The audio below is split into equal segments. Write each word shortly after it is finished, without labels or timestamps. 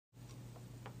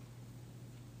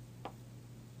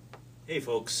Hey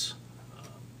folks,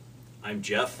 I'm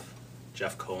Jeff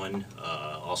Cohen,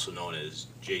 also known as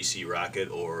jcrocket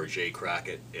or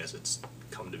jcrocket as it's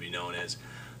come to be known as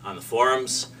on the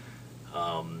forums.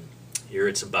 Here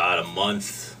it's about a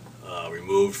month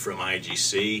removed from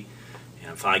IGC,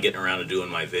 and I'm finally getting around to doing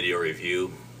my video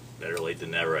review. Better late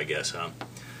than never, I guess, huh?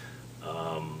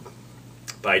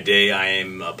 By day I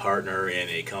am a partner in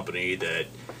a company that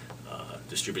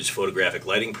distributes photographic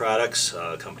lighting products.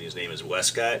 The company's name is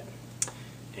Westcott.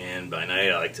 And by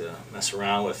night I like to mess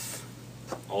around with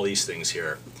all these things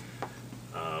here.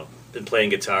 Been playing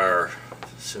guitar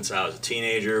since I was a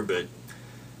teenager, but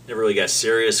never really got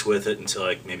serious with it until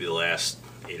like maybe the last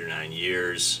 8 or 9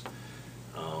 years.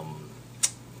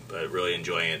 But really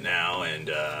enjoying it now,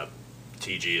 and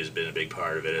TG has been a big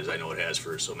part of it, as I know it has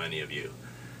for so many of you.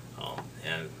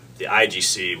 And the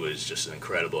IGC was just an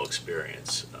incredible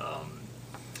experience,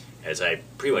 as I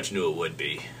pretty much knew it would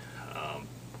be.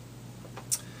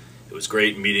 It was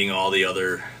great meeting all the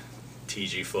other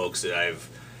TG folks that I've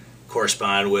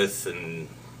corresponded with and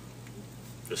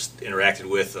just interacted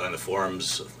with on the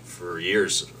forums for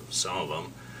years, some of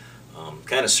them.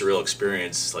 Kind of surreal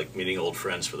experience, like meeting old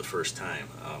friends for the first time,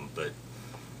 but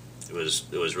it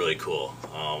was really cool.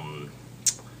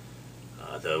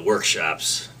 The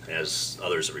workshops, as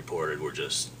others have reported, were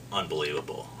just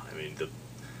unbelievable. I mean,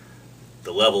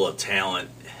 the level of talent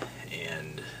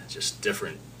and just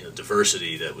different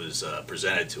diversity that was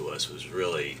presented to us was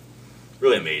really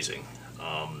amazing.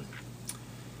 And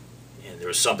there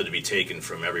was something to be taken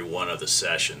from every one of the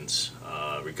sessions,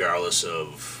 regardless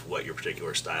of what your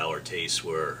particular style or tastes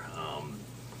were.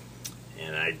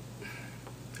 And it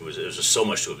was just so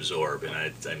much to absorb,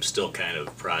 and I'm still kind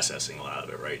of processing a lot of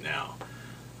it right now.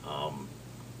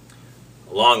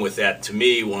 Along with that, to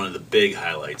me, one of the big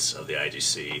highlights of the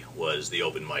IGC was the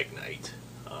open mic night.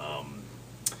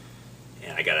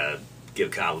 And I gotta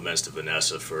give compliments to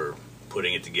Vanessa for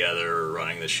putting it together,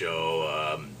 running the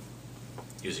show,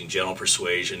 using gentle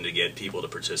persuasion to get people to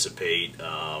participate.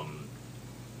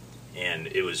 And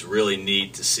it was really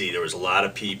neat to see there was a lot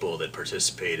of people that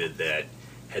participated that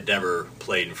had never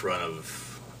played in front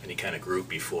of any kind of group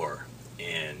before.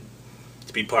 And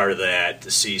to be part of that,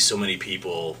 to see so many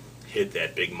people hit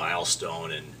that big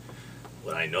milestone, and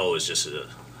what I know is just an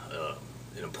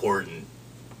important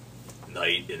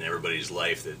night in everybody's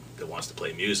life that wants to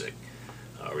play music,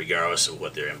 regardless of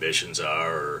what their ambitions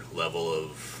are or level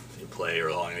of play or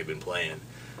how long they've been playing.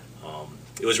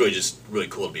 It was really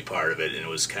cool to be part of it, and it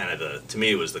was kind of to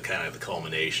me it was the kind of the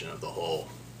culmination of the whole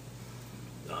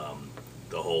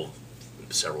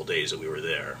several days that we were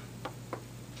there.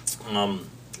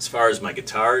 As far as my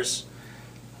guitars,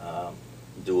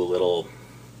 do a little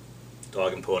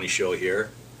dog and pony show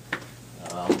here.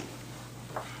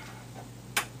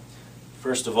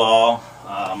 First of all,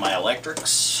 my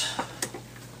electrics.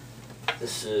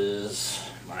 This is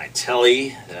my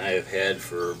Telly that I've had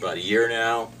for about a year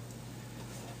now.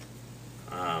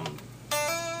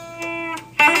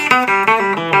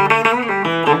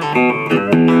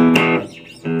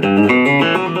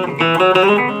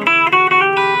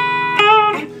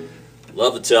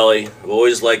 Love the Telly. I've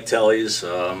always liked Tellys,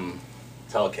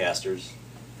 Telecasters.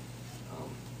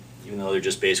 Even though they're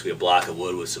just basically a block of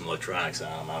wood with some electronics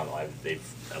on them, I don't know,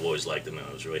 I've always liked them, and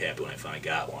I was really happy when I finally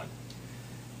got one.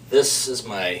 This is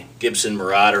my Gibson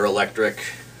Marauder electric.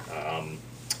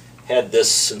 Had this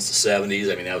since the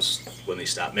 70s. I mean, that was when they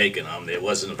stopped making them. It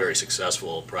wasn't a very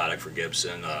successful product for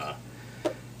Gibson.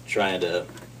 Trying to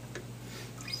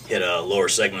hit a lower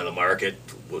segment of the market,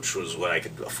 which was what I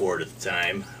could afford at the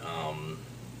time.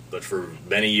 But for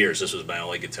many years, this was my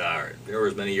only guitar. There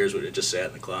was many years where it just sat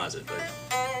in the closet.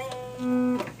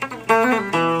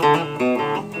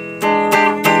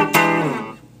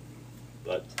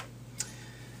 But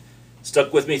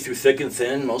stuck with me through thick and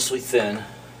thin, mostly thin.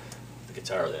 The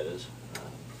guitar, that is.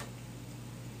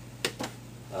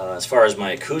 As far as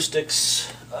my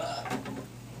acoustics,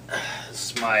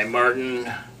 this is my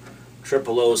Martin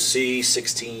OOC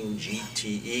 16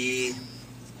 GTE.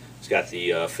 It's got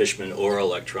the Fishman Aura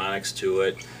electronics to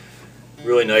it.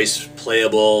 Really nice,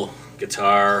 playable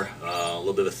guitar, a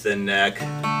little bit of a thin neck. A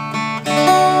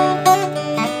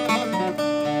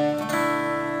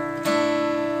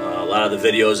lot of the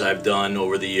videos I've done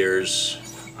over the years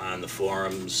on the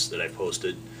forums that I've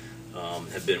posted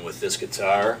have been with this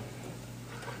guitar.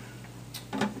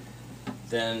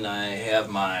 Then I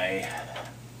have my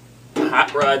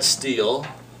Hot Rod Steel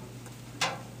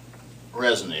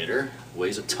resonator,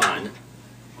 weighs a ton,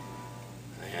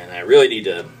 and I really need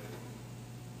to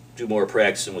do more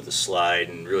practicing with the slide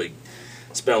and really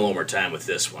spend a little more time with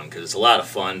this one, because it's a lot of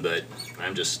fun, but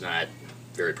I'm just not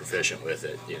very proficient with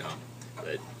it, you know.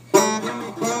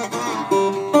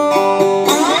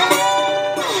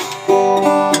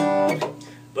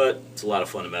 But it's a lot of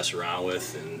fun to mess around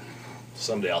with, and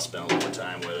someday I'll spend a little more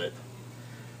time with it.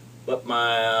 But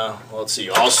my, well, let's see,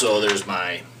 also there's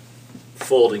my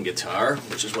folding guitar,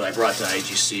 which is what I brought to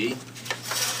IGC.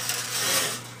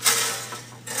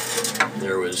 And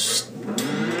there was,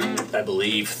 I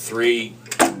believe, three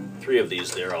of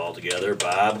these there all together.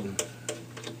 Bob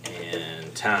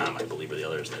and Tom, I believe, are the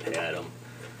others that had them.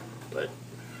 But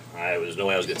there's no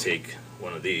way I was going to take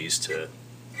one of these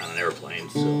on an airplane,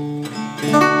 so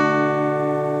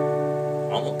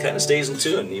almost kind of stays in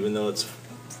tune, even though it's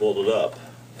folded up.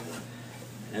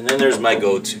 And then there's my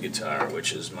go-to guitar,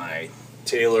 which is my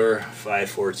Taylor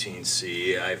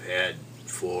 514C. I've had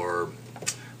for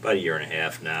about 1.5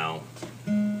 years now.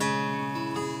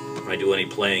 If I do any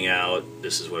playing out,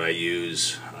 this is what I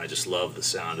use. I just love the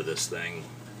sound of this thing.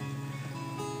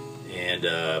 And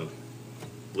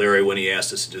Larry, when he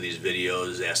asked us to do these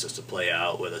videos, asked us to play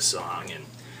out with a song, and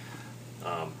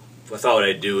I thought what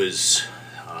I'd do is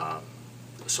a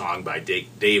song by Dave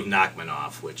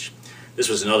Nachmanoff, which this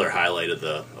was another highlight of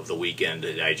the weekend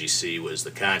at IGC, was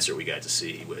the concert we got to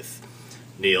see with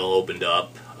Neil opened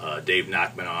up. Dave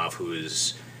Nachmanoff, who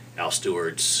is Al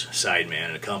Stewart's sideman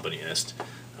and accompanist,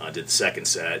 did the second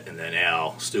set, and then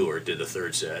Al Stewart did the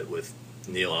third set with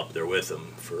Neil up there with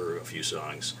him for a few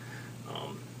songs.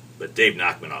 But Dave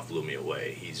Nachmanoff blew me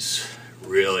away. He's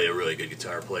really a really good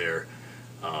guitar player.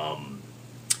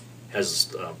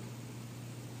 Has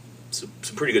some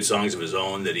pretty good songs of his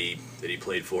own that he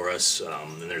played for us.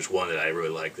 And there's one that I really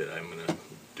like that I'm going to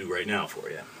do right now for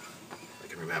you, if I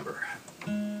can remember.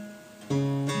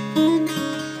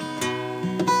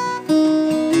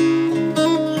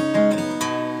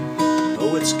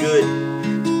 Oh, it's good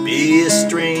to be a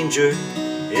stranger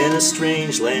in a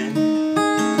strange land,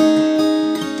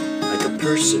 like a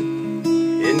person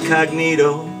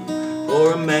incognito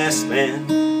or a masked man,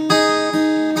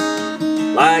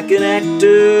 like an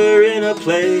actor in a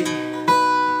play.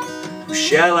 Who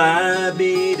shall I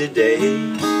be today?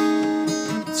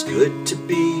 It's good to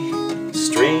be a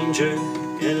stranger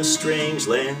in a strange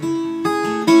land.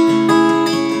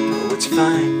 Oh, it's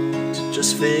fine to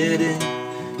just fit in,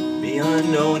 be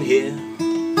unknown here,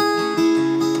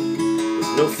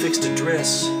 with no fixed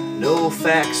address, no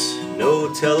fax,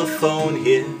 no telephone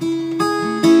here.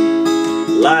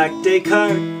 Like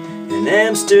Descartes in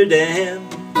Amsterdam,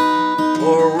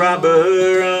 or a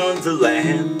robber on the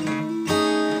land.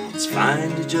 It's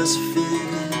fine to just fit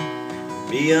in,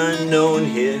 be unknown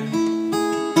here.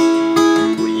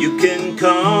 Well, you can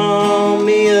call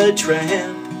me a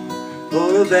tramp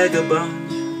or a vagabond.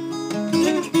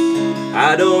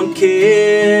 I don't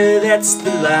care, that's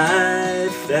the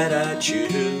life that I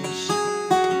choose.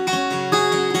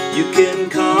 You can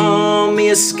call me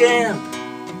a scamp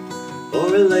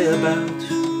or a layabout.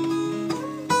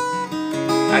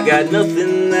 I got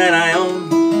nothing that I own,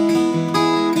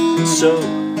 so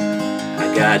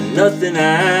I got nothing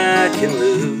I can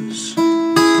lose.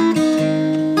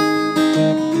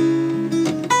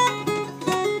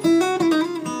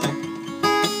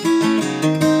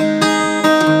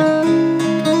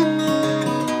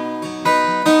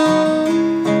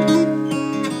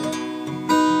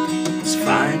 It's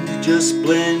fine to just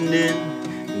blend in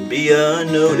and be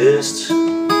unnoticed,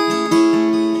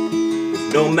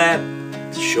 with no map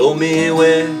to show me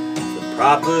where the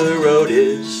proper road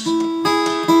is,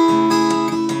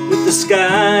 with the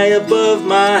sky above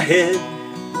my head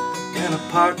and a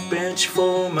park bench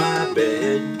for my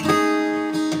bed.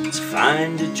 It's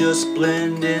fine to just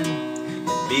blend in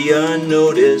and be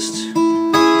unnoticed.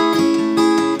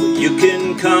 Well, you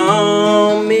can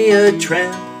call me a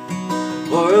tramp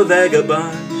or a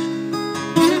vagabond.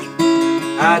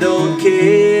 I don't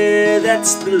care,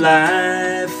 that's the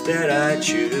life that I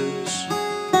choose.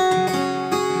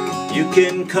 You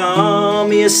can call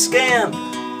me a scamp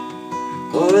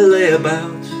or a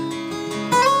layabout.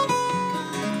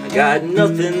 I got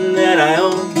nothing that I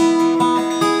own,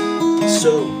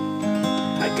 so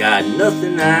I got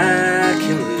nothing I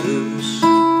can lose.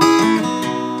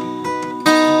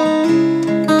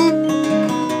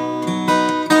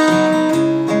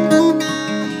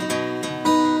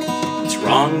 It's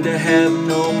wrong to have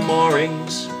no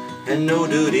moorings and no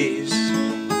duties,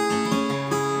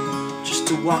 just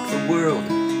to walk the world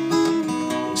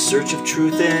in search of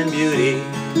truth and beauty.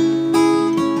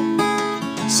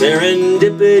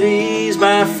 Serendipity's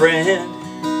my friend,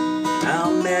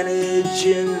 I'll manage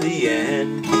in the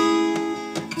end.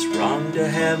 It's wrong to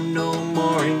have no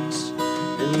moorings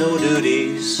and no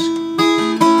duties.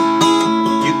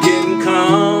 You can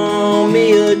call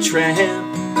me a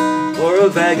tramp or a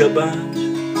vagabond.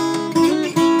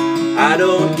 I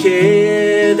don't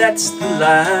care, that's the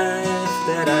life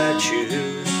that I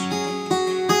choose.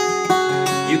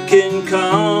 You can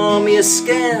call me a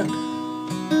scamp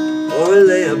or a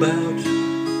layabout.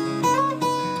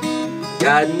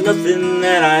 Got nothing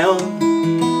that I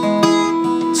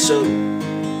own, so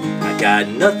I got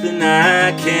nothing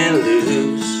I can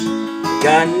lose.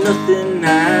 Got nothing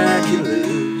I can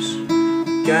lose.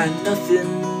 Got nothing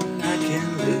I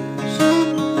can lose.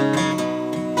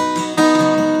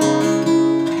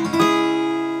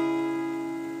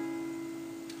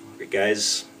 Alright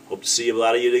guys, hope to see a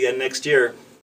lot of you again next year.